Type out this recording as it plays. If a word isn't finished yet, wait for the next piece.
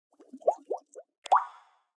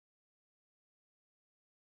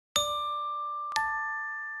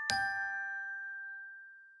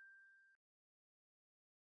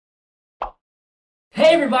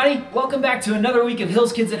Hey everybody, welcome back to another week of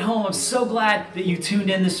Hills Kids at Home. I'm so glad that you tuned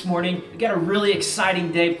in this morning. We got a really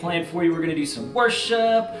exciting day planned for you. We're gonna do some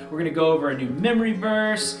worship, we're gonna go over a new memory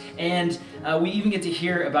verse, and we even get to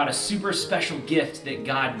hear about a super special gift that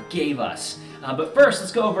God gave us. But first,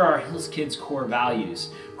 let's go over our Hills Kids core values.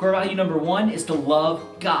 Core value number 1 is to love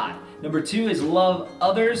God. Number 2 is love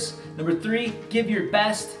others. Number 3, give your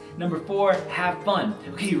best. Number 4, have fun.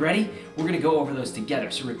 Okay, you ready? We're gonna go over those together,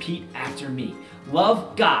 so repeat after me.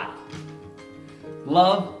 Love God,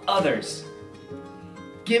 love others,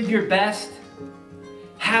 give your best,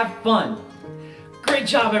 have fun. Great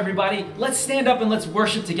job, everybody. Let's stand up and let's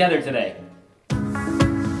worship together today.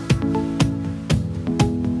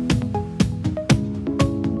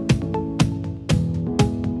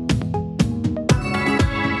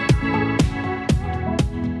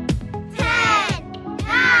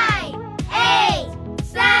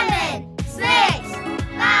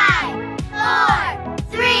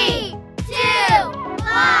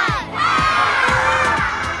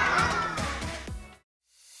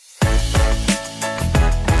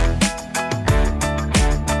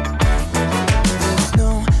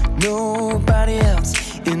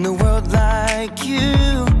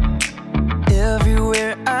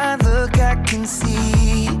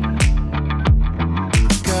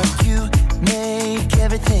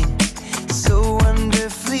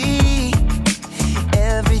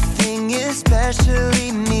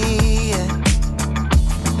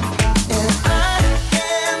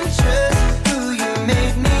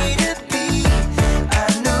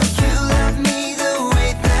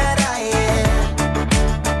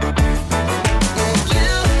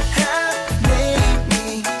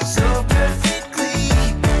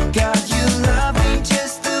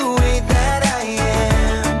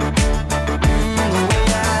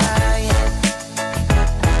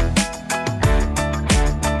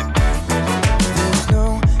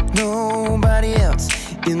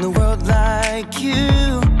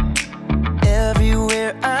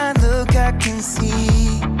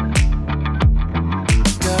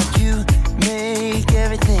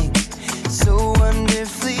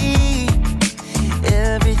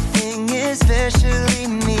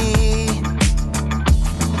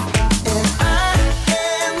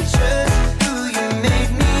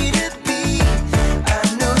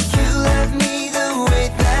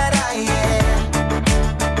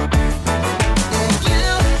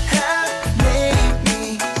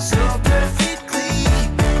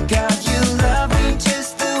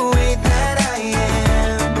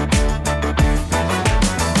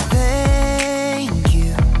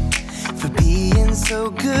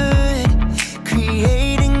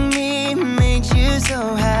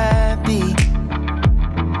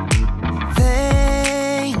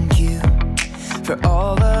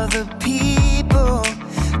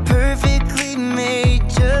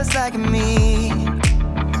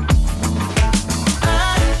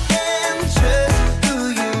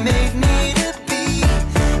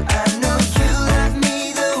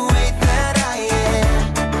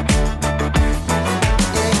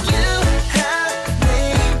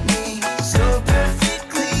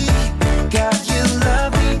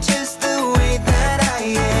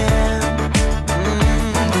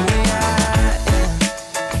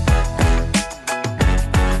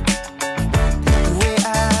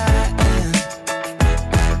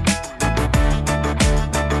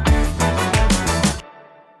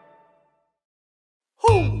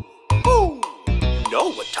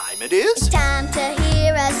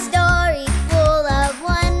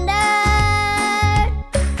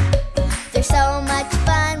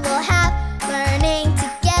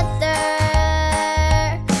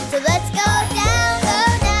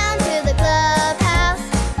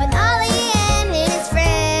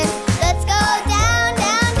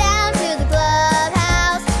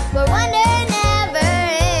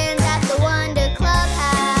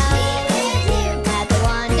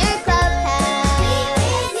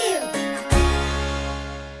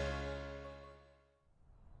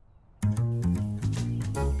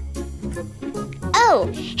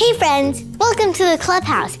 Hey friends, welcome to the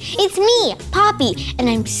clubhouse. It's me, Poppy, and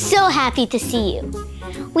I'm so happy to see you.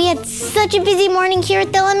 We had such a busy morning here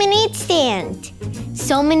at the lemonade stand.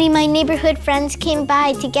 So many of my neighborhood friends came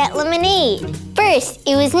by to get lemonade. First,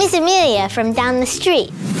 it was Miss Amelia from down the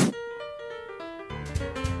street.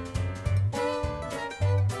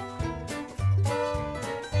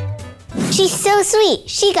 She's so sweet,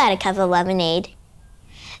 she got a cup of lemonade.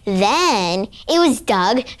 Then, it was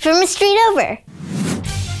Doug from a street over.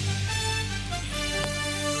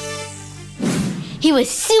 He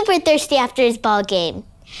was super thirsty after his ball game.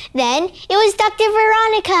 Then, it was Dr.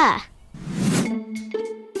 Veronica.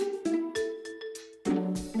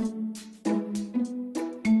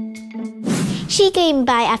 She came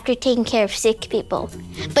by after taking care of sick people.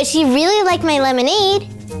 But she really liked my lemonade.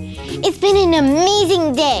 It's been an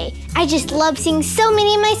amazing day. I just love seeing so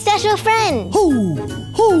many of my special friends. Ho!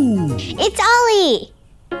 Ho! It's Ollie.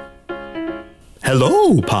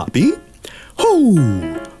 Hello, Poppy. Ho!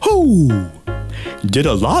 Ho! Did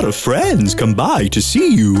a lot of friends come by to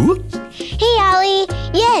see you? Hey, Ollie.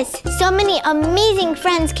 Yes, so many amazing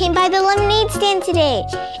friends came by the lemonade stand today.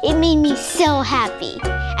 It made me so happy.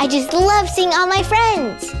 I just love seeing all my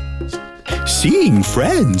friends. Seeing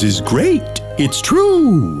friends is great. It's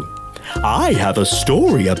true. I have a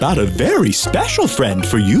story about a very special friend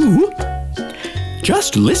for you.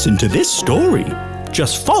 Just listen to this story.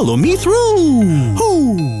 Just follow me through.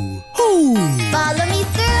 Ho! Ho! Follow me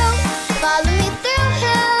through. Follow me through.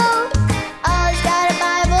 Ollie's got a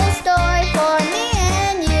Bible story for me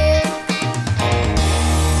and you.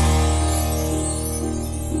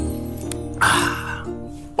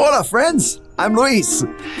 Hola, friends. I'm Luis.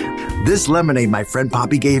 This lemonade my friend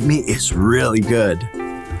Poppy gave me is really good.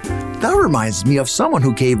 That reminds me of someone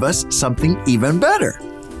who gave us something even better.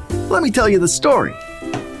 Let me tell you the story.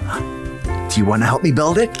 Do you want to help me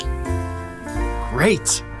build it?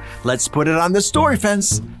 Great. Let's put it on the story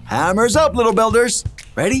fence. Hammers up, little builders.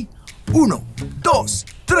 Ready? Uno, dos,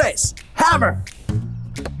 tres, hammer.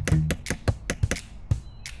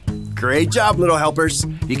 Great job, little helpers.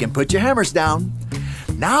 You can put your hammers down.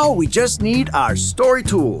 Now we just need our story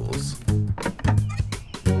tools.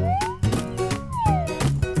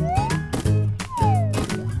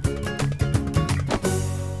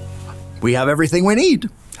 We have everything we need.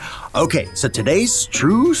 Okay, so today's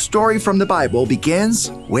true story from the Bible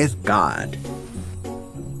begins with God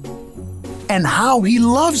and how He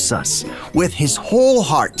loves us with His whole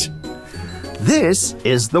heart. This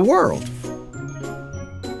is the world.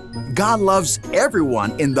 God loves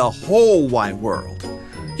everyone in the whole wide world.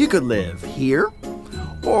 You could live here,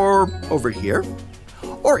 or over here,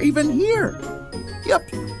 or even here. Yep,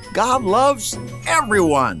 God loves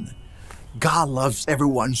everyone. God loves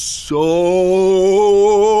everyone so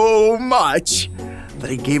much that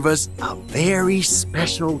He gave us a very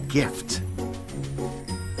special gift.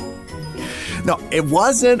 No, it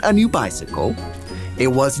wasn't a new bicycle. It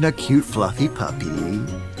wasn't a cute, fluffy puppy.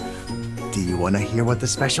 Do you want to hear what the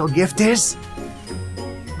special gift is?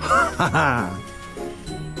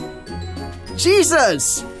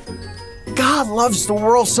 Jesus! God loves the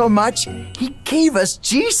world so much, He gave us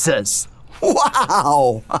Jesus.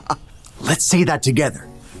 Wow! Let's say that together.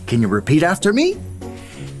 Can you repeat after me?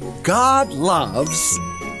 God loves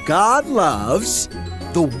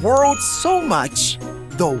the world so much,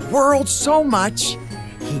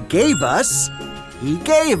 He gave us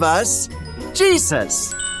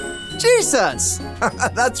Jesus. Jesus!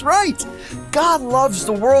 That's right. God loves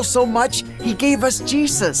the world so much, He gave us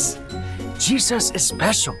Jesus. Jesus is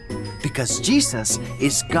special because Jesus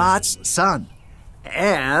is God's Son.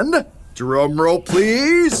 And, drum roll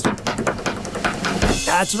please.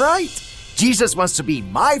 That's right. Jesus wants to be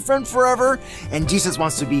my friend forever, and Jesus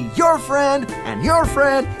wants to be your friend, and your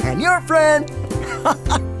friend, and your friend.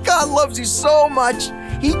 God loves you so much,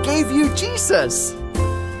 He gave you Jesus.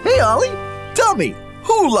 Hey, Ollie, tell me,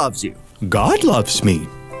 who loves you? God loves me.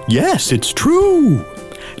 Yes, it's true.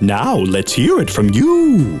 Now let's hear it from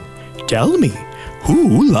you. Tell me,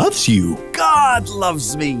 who loves you? God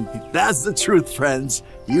loves me. That's the truth, friends.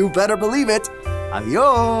 You better believe it.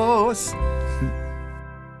 Adios.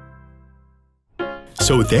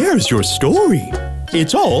 So there's your story.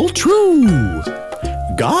 It's all true.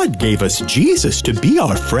 God gave us Jesus to be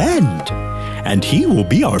our friend, and He will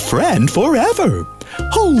be our friend forever.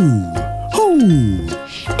 Ho! Ho!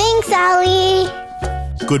 Thanks, Ollie.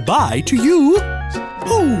 Goodbye to you.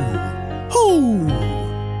 Ho! Ho!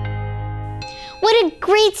 What a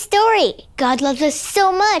great story. God loves us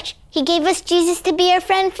so much. He gave us Jesus to be our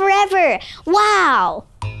friend forever. Wow.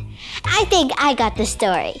 I think I got the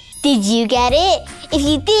story. Did you get it? If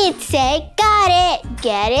you did, say, got it.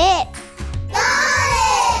 Get it?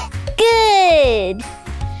 Got it! Good.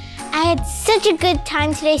 I had such a good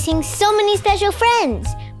time today seeing so many special friends,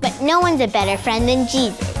 but no one's a better friend than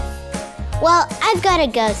Jesus. Well, I've got to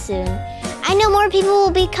go soon. I know more people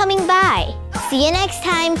will be coming by. See you next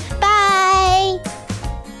time. Bye.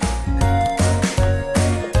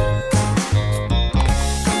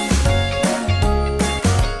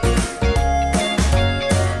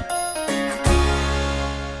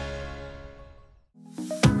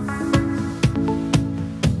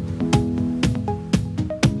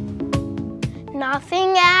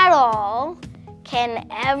 Nothing at all can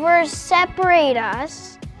ever separate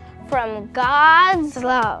us from God's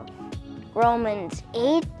love. Romans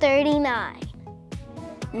 8:39.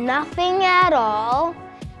 nothing at all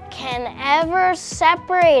can ever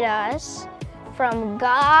separate us from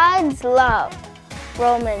God's love.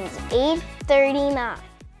 Romans 8:39.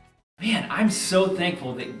 Man, I'm so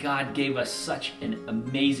thankful that God gave us such an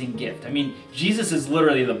amazing gift. I mean, Jesus is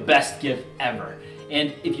literally the best gift ever.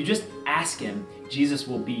 And if you just ask him, Jesus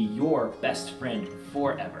will be your best friend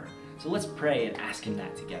forever. So let's pray and ask him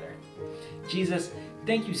that together. Jesus,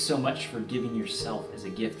 thank you so much for giving yourself as a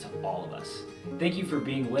gift to all of us. Thank you for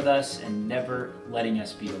being with us and never letting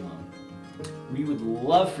us be alone. We would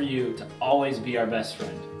love for you to always be our best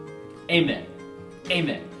friend. Amen.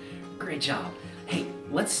 Amen. Great job. Hey,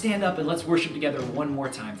 let's stand up and let's worship together one more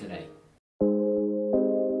time today.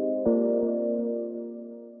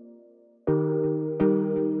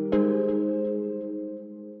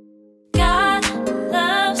 God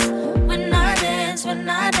loves when I dance, when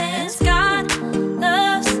I dance. God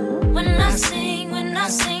loves when I sing,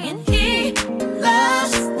 and He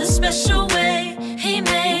loves the special way.